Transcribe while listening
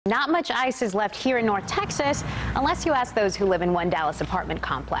Not much ice is left here in North Texas, unless you ask those who live in one Dallas apartment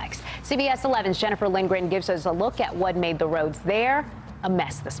complex. CBS 11's Jennifer Lindgren gives us a look at what made the roads there a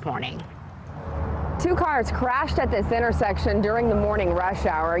mess this morning. Two cars crashed at this intersection during the morning rush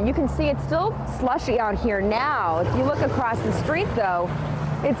hour. You can see it's still slushy out here now. If you look across the street, though,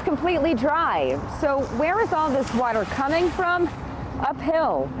 it's completely dry. So where is all this water coming from?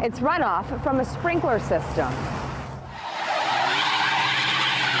 Uphill. It's runoff from a sprinkler system.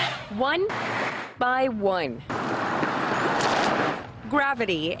 One by one,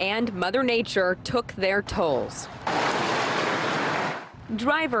 gravity and Mother Nature took their tolls.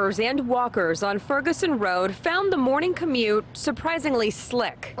 Drivers and walkers on Ferguson Road found the morning commute surprisingly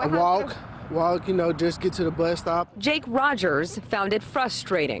slick. I walk, just get to the bus stop. Jake Rogers found it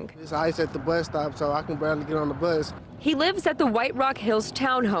frustrating. There's ice at the bus stop, so I can barely get on the bus. He lives at the White Rock Hills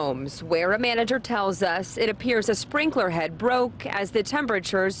townhomes, where a manager tells us it appears a sprinkler head broke as the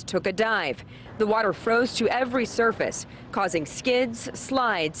temperatures took a dive. The water froze to every surface, causing skids,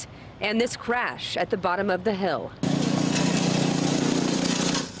 slides, and this crash at the bottom of the hill.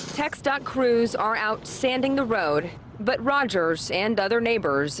 TxDOT crews are out sanding the road, but Rogers and other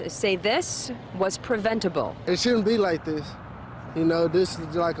neighbors say this was preventable. It shouldn't be like this. This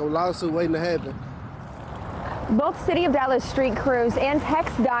is like a lawsuit waiting to happen. Both City of Dallas street crews and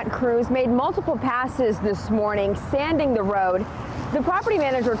TxDOT crews made multiple passes this morning sanding the road. The property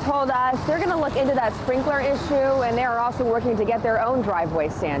manager told us they're going to look into that sprinkler issue, and they are also working to get their own driveway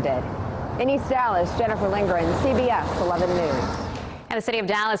sanded. In East Dallas, Jennifer Lindgren, CBS 11 News. And the City of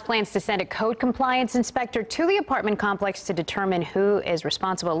Dallas plans to send a code compliance inspector to the apartment complex to determine who is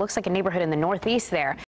responsible. It looks like a neighborhood in the northeast there.